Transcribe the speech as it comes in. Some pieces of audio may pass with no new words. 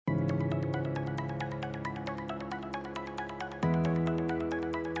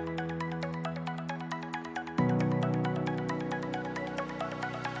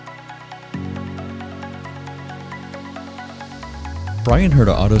Bryan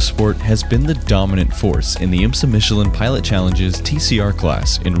Herta Autosport has been the dominant force in the IMSA Michelin Pilot Challenge's TCR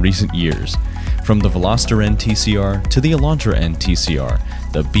class in recent years. From the Veloster N TCR to the Elantra N TCR,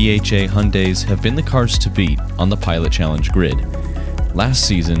 the BHA Hyundais have been the cars to beat on the Pilot Challenge grid. Last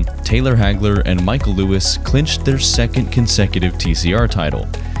season, Taylor Hagler and Michael Lewis clinched their second consecutive TCR title.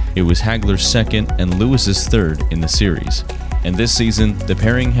 It was Hagler's second and Lewis's third in the series. And this season, the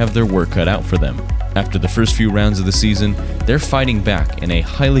pairing have their work cut out for them. After the first few rounds of the season, they're fighting back in a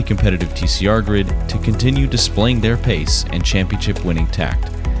highly competitive TCR grid to continue displaying their pace and championship-winning tact.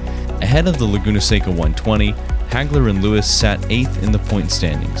 Ahead of the Laguna Seca 120, Hagler and Lewis sat 8th in the point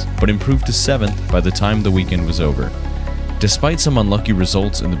standings, but improved to 7th by the time the weekend was over. Despite some unlucky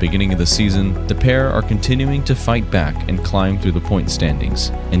results in the beginning of the season, the pair are continuing to fight back and climb through the point standings,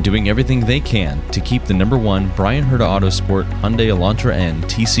 and doing everything they can to keep the number 1 Bryan Herta Autosport Hyundai Elantra N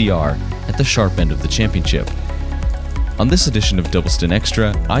TCR at the sharp end of the championship. On this edition of Double Stint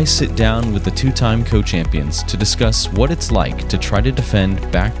Extra, I sit down with the two-time co-champions to discuss what it's like to try to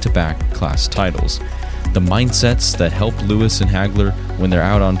defend back-to-back class titles, the mindsets that help Lewis and Hagler when they're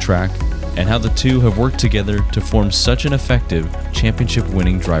out on track, and how the two have worked together to form such an effective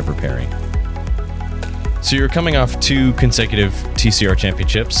championship-winning driver pairing. So you're coming off 2 consecutive TCR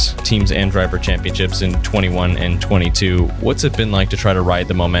championships, teams and driver championships in 21 and 22. What's it been like to try to ride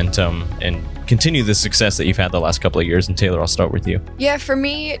the momentum and continue the success that you've had the last couple of years? And Taylor, I'll start with you. Yeah, for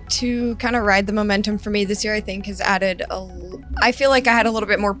me to kind of ride the momentum for me this year, I think has added I feel like I had a little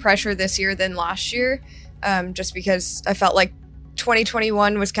bit more pressure this year than last year, just because I felt like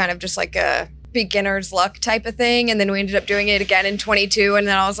 2021 was kind of just like a beginner's luck type of thing, and then we ended up doing it again in 22, and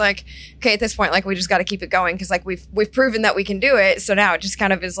then I was like, okay, at this point, like, we just got to keep it going because like we've proven that we can do it. So now it just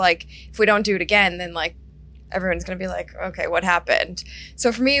kind of is like, if we don't do it again, then like everyone's gonna be like, okay, what happened?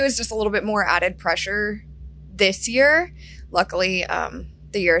 So for me, it was just a little bit more added pressure this year. Luckily,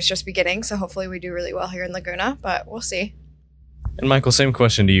 the year is just beginning, so hopefully we do really well here in Laguna, but we'll see. And Michael, same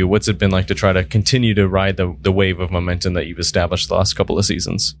question to you. What's it been like to try to continue to ride the wave of momentum that you've established the last couple of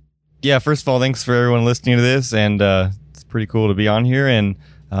seasons? Yeah, first of all, thanks for everyone listening to this, and it's pretty cool to be on here. And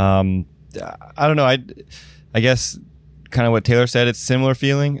I don't know, I guess kind of what Taylor said, it's a similar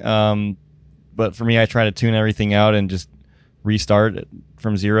feeling. But for me, I try to tune everything out and just restart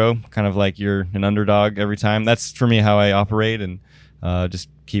from zero, kind of like you're an underdog every time. That's for me how I operate, and just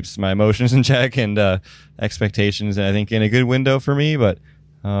keeps my emotions in check and expectations, I think, in a good window for me. But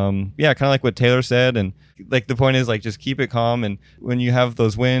yeah, kind of like what Taylor said, and like the point is like just keep it calm, and when you have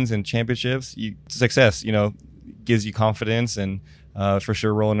those wins and championships, success gives you confidence, and for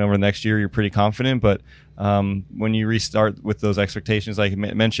sure rolling over next year you're pretty confident. But when you restart with those expectations, like I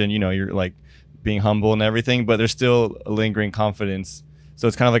mentioned, you're like being humble and everything, but there's still a lingering confidence. So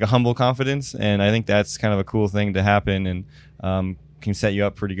it's kind of like a humble confidence, and I think that's kind of a cool thing to happen, and can set you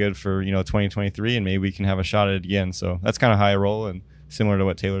up pretty good for 2023, and maybe we can have a shot at it again. So that's kind of how I roll, and similar to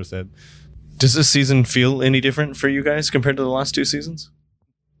what Taylor said. Does this season feel any different for you guys compared to the last 2 seasons?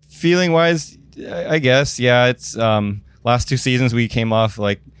 Feeling wise, I guess, yeah. It's last 2 seasons we came off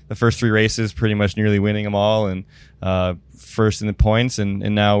like the first 3 races pretty much nearly winning them all, and first in the points, and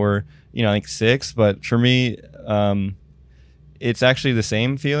now we're I think 6th. But for me, it's actually the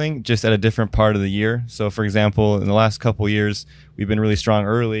same feeling, just at a different part of the year. So for example, in the last couple of years we've been really strong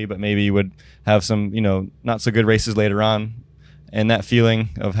early, but maybe you would have some not so good races later on, and that feeling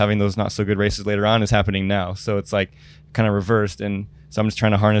of having those not so good races later on is happening now. So it's like kind of reversed, and so I'm just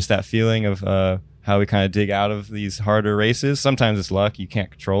trying to harness that feeling of how we kind of dig out of these harder races. Sometimes it's luck, you can't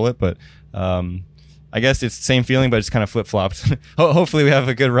control it, but I guess it's the same feeling, but it's kind of flip-flopped. Hopefully we have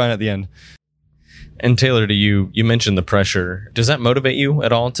a good run at the end. And Taylor, to you mentioned the pressure. Does that motivate you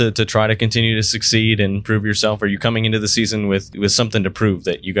at all to try to continue to succeed and prove yourself? Are you coming into the season with something to prove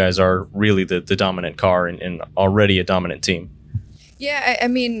that you guys are really the dominant car and already a dominant team? Yeah, I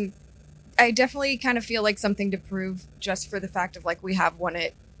mean, I definitely kind of feel like something to prove, just for the fact of like we have won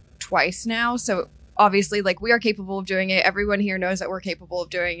it twice now. So obviously, like, we are capable of doing it. Everyone here knows that we're capable of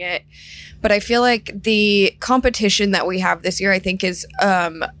doing it. But I feel like the competition that we have this year, I think, is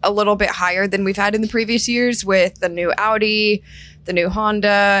a little bit higher than we've had in the previous years with the new Audi, the new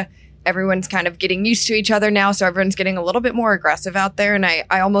Honda. Everyone's kind of getting used to each other now, so everyone's getting a little bit more aggressive out there. And I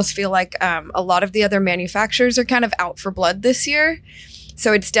almost feel like a lot of the other manufacturers are kind of out for blood this year.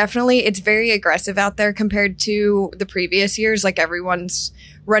 So it's very aggressive out there compared to the previous years. Like, everyone's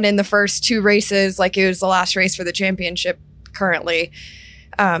running the first 2 races like it was the last race for the championship currently.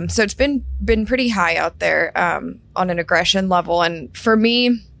 So it's been pretty high out there on an aggression level. And for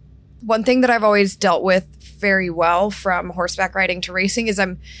me, one thing that I've always dealt with very well from horseback riding to racing is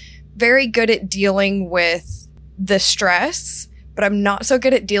I'm very good at dealing with the stress, but but I'm not so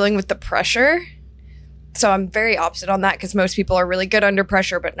good at dealing with the pressure. So I'm very opposite on that, because most people are really good under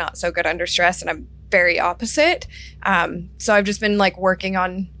pressure, but not so good under stress. And I'm very opposite. So I've just been like working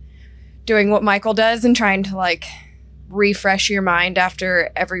on doing what Michael does and trying to like refresh your mind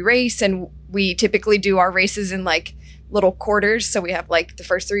after every race. And we typically do our races in like little quarters. So we have like the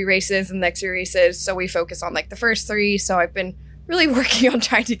first 3 races and the next 3 races. So we focus on like the first 3. So I've been really working on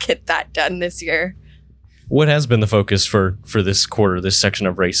trying to get that done this year. What has been the focus for this quarter, this section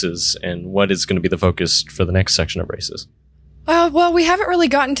of races, and what is going to be the focus for the next section of races? Well, we haven't really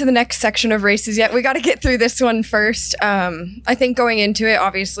gotten to the next section of races yet. We got to get through this one first. I think going into it,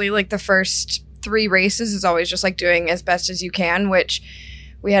 obviously, like the first 3 races is always just like doing as best as you can, which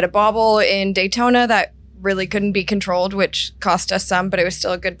we had a bobble in Daytona that really couldn't be controlled, which cost us some, but it was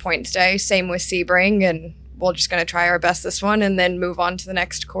still a good points day. Same with Sebring, and we're just going to try our best this one and then move on to the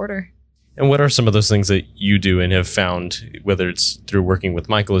next quarter. And what are some of those things that you do and have found, whether it's through working with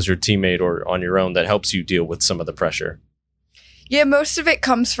Michael as your teammate or on your own, that helps you deal with some of the pressure? Yeah, most of it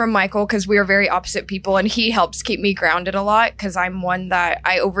comes from Michael, because we are very opposite people, and he helps keep me grounded a lot, because I'm one that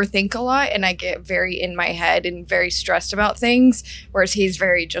I overthink a lot and I get very in my head and very stressed about things, whereas he's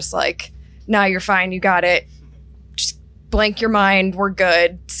very just like, no, you're fine, you got it. Just blank your mind, we're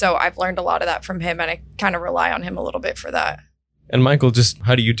good. So I've learned a lot of that from him, and I kind of rely on him a little bit for that. And Michael, just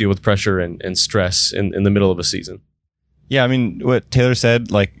how do you deal with pressure and stress in the middle of a season? Yeah, I mean, what Taylor said,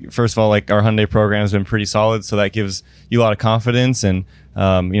 like, first of all, like, our Hyundai program has been pretty solid, so that gives you a lot of confidence. And,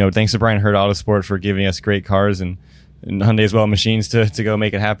 thanks to Bryan Herta Autosport for giving us great cars and Hyundai as well machines to go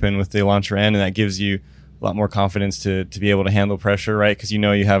make it happen with the Elantra N, and that gives you a lot more confidence to be able to handle pressure, right? Because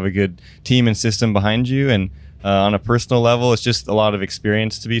you have a good team and system behind you. And on a personal level, it's just a lot of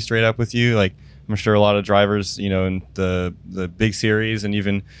experience, to be straight up with you. Like, I'm sure a lot of drivers, in the big series and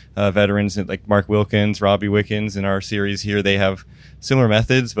even veterans like Mark Wilkins, Robbie Wickens in our series here, they have similar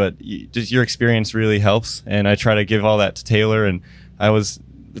methods, but just your experience really helps. And I try to give all that to Taylor. And I was,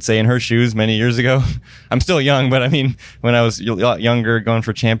 let's say, in her shoes many years ago. I'm still young, but I mean, when I was a lot younger, going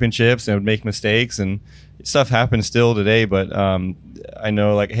for championships, I would make mistakes, and stuff happens still today. But I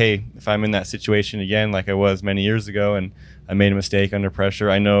know, like, hey, if I'm in that situation again, like I was many years ago, and I made a mistake under pressure,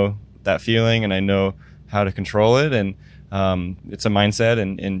 I know that feeling, and I know how to control it. And it's a mindset,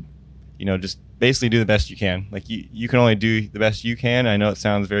 and just basically do the best you can. Like, you can only do the best you can. I know it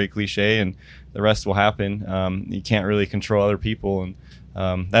sounds very cliche, and the rest will happen. You can't really control other people,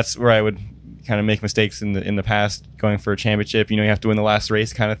 and that's where I would kind of make mistakes in the past, going for a championship. You have to win the last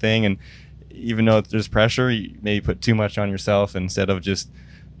race kind of thing, and even though there's pressure, you maybe put too much on yourself instead of just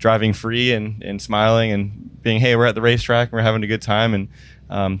driving free and smiling and being, hey, we're at the racetrack and we're having a good time, and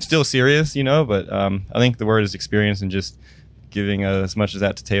still serious, but I think the word is experience, and just giving as much as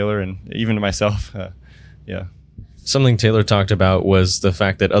that to Taylor and even to myself. Yeah. Something Taylor talked about was the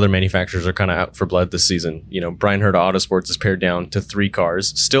fact that other manufacturers are kind of out for blood this season. Bryan Herta Autosports is pared down to 3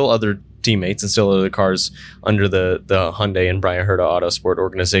 cars, still other teammates and still other cars under the Hyundai and Bryan Herta Autosport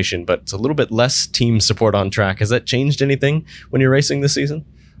organization, but it's a little bit less team support on track. Has that changed anything when you're racing this season?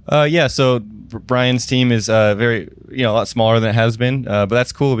 Yeah, so Brian's team is very, a lot smaller than it has been, but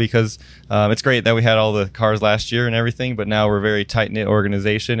that's cool, because it's great that we had all the cars last year and everything, but now we're a very tight-knit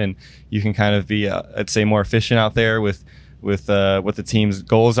organization, and you can kind of be, I'd say, more efficient out there with what the team's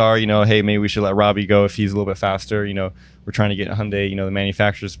goals are. Hey, maybe we should let Robbie go if he's a little bit faster. We're trying to get Hyundai, the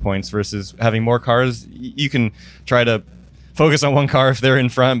manufacturer's points, versus having more cars. You can try to focus on one car if they're in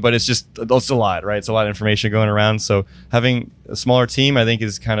front, but it's a lot, right? It's a lot of information going around. So having a smaller team, I think,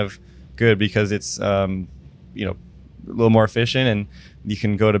 is kind of good, because it's a little more efficient, and you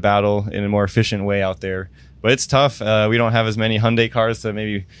can go to battle in a more efficient way out there. But it's tough. We don't have as many Hyundai cars to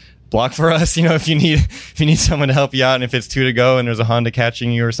maybe block for us, if you need someone to help you out, and if it's 2 to go and there's a Honda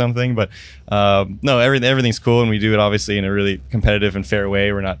catching you or something. But no, everything's cool, and we do it obviously in a really competitive and fair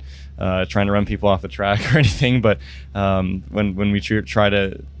way. We're not trying to run people off the track or anything, but when we try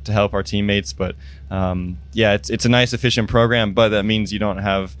to help our teammates. But yeah, it's a nice, efficient program, but that means you don't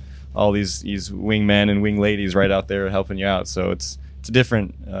have all these wingmen and wing ladies right out there helping you out. So it's a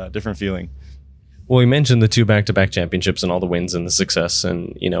different feeling. Well, we mentioned the 2 back-to-back championships and all the wins and the success.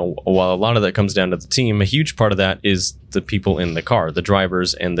 And, while a lot of that comes down to the team, a huge part of that is the people in the car, the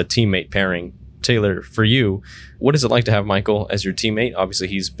drivers and the teammate pairing. Taylor, for you, what is it like to have Michael as your teammate? Obviously,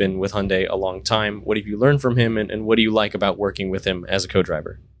 he's been with Hyundai a long time. What have you learned from him, and what do you like about working with him as a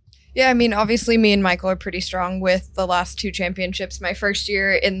co-driver? Yeah, I mean, obviously me and Michael are pretty strong with the last 2 championships. My first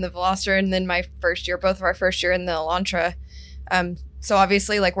year in the Veloster, and then both of our first year in the Elantra. So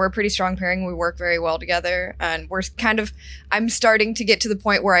obviously, like, we're a pretty strong pairing. We work very well together, and I'm starting to get to the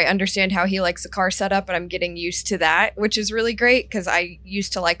point where I understand how he likes the car setup, and I'm getting used to that, which is really great because I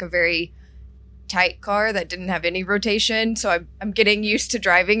used to like a very tight car that didn't have any rotation. So I'm getting used to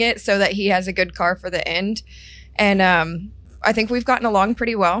driving it so that he has a good car for the end. And I think we've gotten along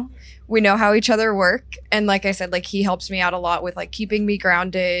pretty well. We know how each other work. And like I said, like, he helps me out a lot with like keeping me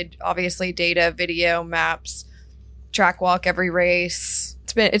grounded, obviously data, video, maps, track walk every race.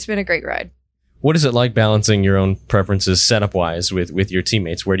 It's been a great ride. What is it like balancing your own preferences setup wise with your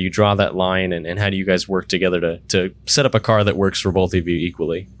teammates? Where do you draw that line, and how do you guys work together to set up a car that works for both of you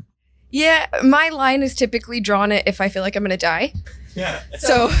equally? Yeah, my line is typically drawn at if I feel like I'm going to die. Yeah.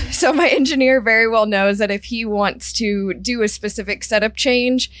 So my engineer very well knows that if he wants to do a specific setup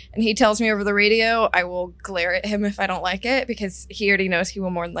change and he tells me over the radio, I will glare at him if I don't like it, because he already knows he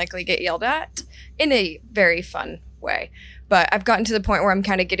will more than likely get yelled at in a very fun way. But I've gotten to the point where I'm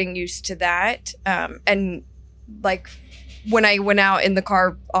kind of getting used to that. And like when I went out in the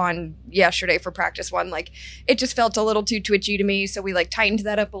car on yesterday for practice one, like, it just felt a little too twitchy to me. So we like tightened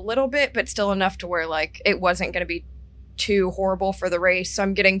that up a little bit, but still enough to where like it wasn't going to be too horrible for the race. So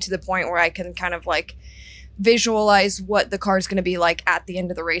I'm getting to the point where I can kind of like visualize what the car is going to be like at the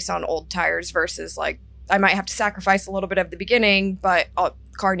end of the race on old tires versus like I might have to sacrifice a little bit of the beginning, but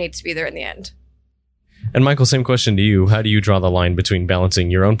car needs to be there in the end. And Michael, same question to you. How do you draw the line between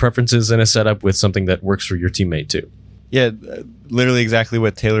balancing your own preferences in a setup with something that works for your teammate too? Yeah, literally exactly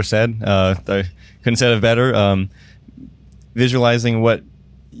what Taylor said. I couldn't say it better. Visualizing what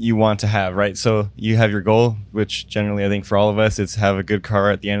you want to have, right? So you have your goal, which generally I think for all of us, it's have a good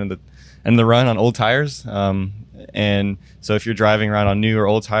car at the end of the run on old tires. And so if you're driving around on new or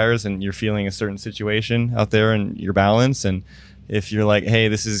old tires and you're feeling a certain situation out there and your balance, and if you're like, hey,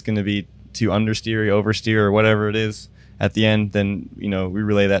 this is going to be too understeer, oversteer, or whatever it is at the end, then we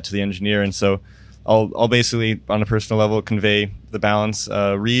relay that to the engineer. And so I'll basically on a personal level convey the balance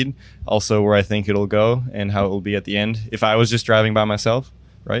read, also where I think it'll go and how it will be at the end if I was just driving by myself,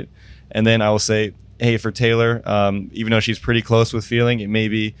 right? And then I will say, hey, for Taylor, even though she's pretty close with feeling, it may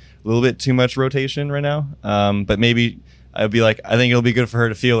be a little bit too much rotation right now, but maybe I'd be like, I think it'll be good for her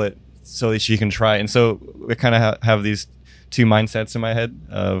to feel it so that she can try. And so we kind of have these two mindsets in my head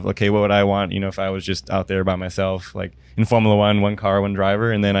of, okay, what would I want, if I was just out there by myself, like in Formula One car, one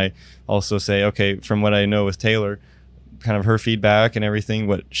driver. And then I also say, okay, from what I know with Taylor, kind of her feedback and everything,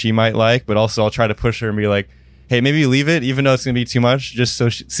 what she might like, but also I'll try to push her and be like, hey, maybe leave it, even though it's going to be too much, just so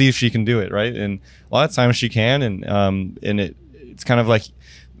see if she can do it, right? And a lot of times she can, and it's kind of like,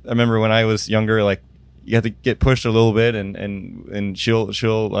 I remember when I was younger, like you have to get pushed a little bit, and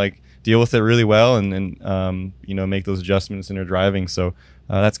she'll like deal with it really well, and make those adjustments in her driving. So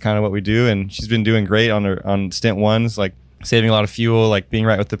that's kind of what we do, and she's been doing great on stint ones, like saving a lot of fuel, like being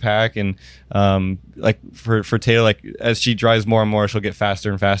right with the pack, and like for Taylor, like as she drives more and more, she'll get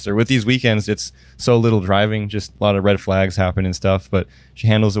faster and faster. With these weekends, it's so little driving, just a lot of red flags happen and stuff, but she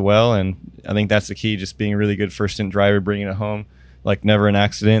handles it well, and I think that's the key, just being a really good first stint driver, bringing it home, like never an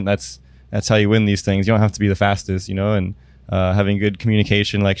accident. That's how you win these things. You don't have to be the fastest, and having good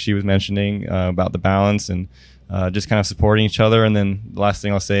communication, like she was mentioning, about the balance, and just kind of supporting each other. And then the last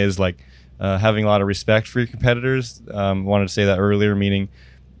thing I'll say is like having a lot of respect for your competitors. Wanted to say that earlier, meaning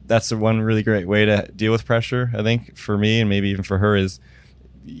that's the one really great way to deal with pressure, I think, for me and maybe even for her is,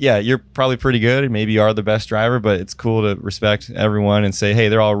 yeah, you're probably pretty good, maybe you are the best driver, but it's cool to respect everyone and say, hey,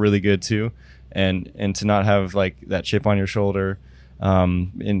 they're all really good too, and to not have like that chip on your shoulder,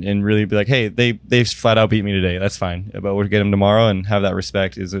 and really be like, hey, they flat out beat me today, that's fine, but we'll get them tomorrow, and have that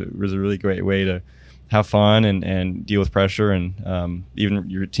respect is a really great way to have fun and deal with pressure, and even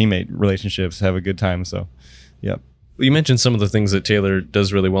your teammate relationships, have a good time. So, yeah. Well, you mentioned some of the things that Taylor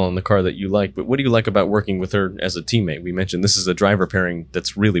does really well in the car that you like, but what do you like about working with her as a teammate? We mentioned this is a driver pairing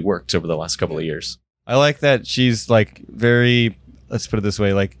that's really worked over the last couple of years. I like that she's like very, let's put it this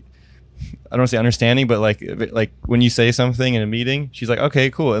way, like, I don't want to say understanding, but like when you say something in a meeting, she's like, okay,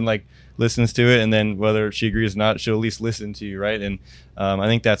 cool, and like listens to it, and then whether she agrees or not, she'll at least listen to you, right? And I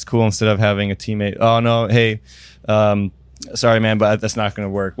think that's cool, instead of having a teammate, oh no, hey, sorry man, but that's not going to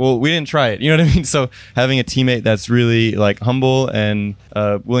work. Well, we didn't try it, you know what I mean? So having a teammate that's really like humble and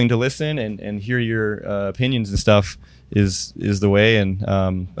willing to listen and hear your opinions and stuff is the way. And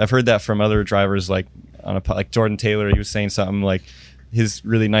I've heard that from other drivers, like like Jordan Taylor, he was saying something like his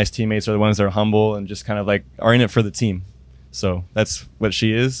really nice teammates are the ones that are humble and just kind of like are in it for the team. So that's what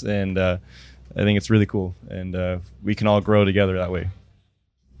she is, and I think it's really cool, and we can all grow together that way.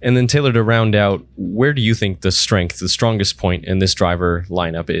 And then Taylor, to round out, where do you think the strongest point in this driver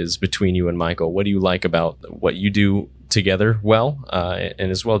lineup is between you and Michael? What do you like about what you do together well,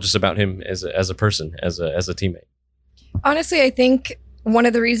 and as well just about him as a person, as a teammate? Honestly, I think one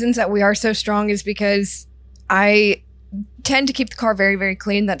of the reasons that we are so strong is because I tend to keep the car very, very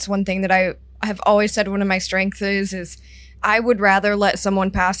clean. That's one thing that I have always said one of my strengths is I would rather let someone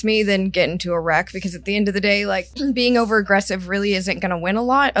pass me than get into a wreck, because at the end of the day, like, being over aggressive really isn't going to win a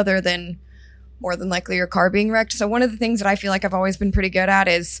lot other than more than likely your car being wrecked. So one of the things that I feel like I've always been pretty good at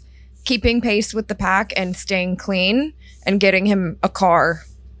is keeping pace with the pack and staying clean and getting him a car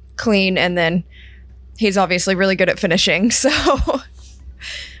clean. And then he's obviously really good at finishing. So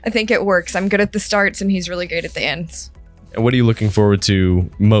I think it works. I'm good at the starts and he's really great at the ends. And what are you looking forward to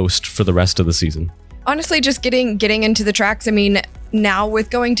most for the rest of the season? Honestly, just getting into the tracks. I mean, now with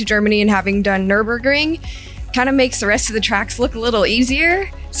going to Germany and having done Nürburgring, kind of makes the rest of the tracks look a little easier.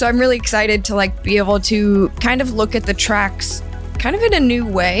 So I'm really excited to like be able to kind of look at the tracks kind of in a new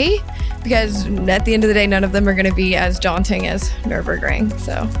way, because at the end of the day, none of them are going to be as daunting as Nürburgring.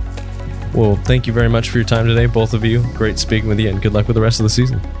 So, well, thank you very much for your time today, both of you. Great speaking with you, and good luck with the rest of the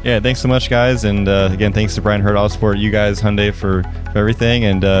season. Yeah, thanks so much, guys. And again, thanks to Bryan, Herta, Autosport, you guys, Hyundai for everything.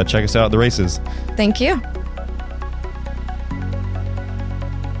 And check us out at the races. Thank you.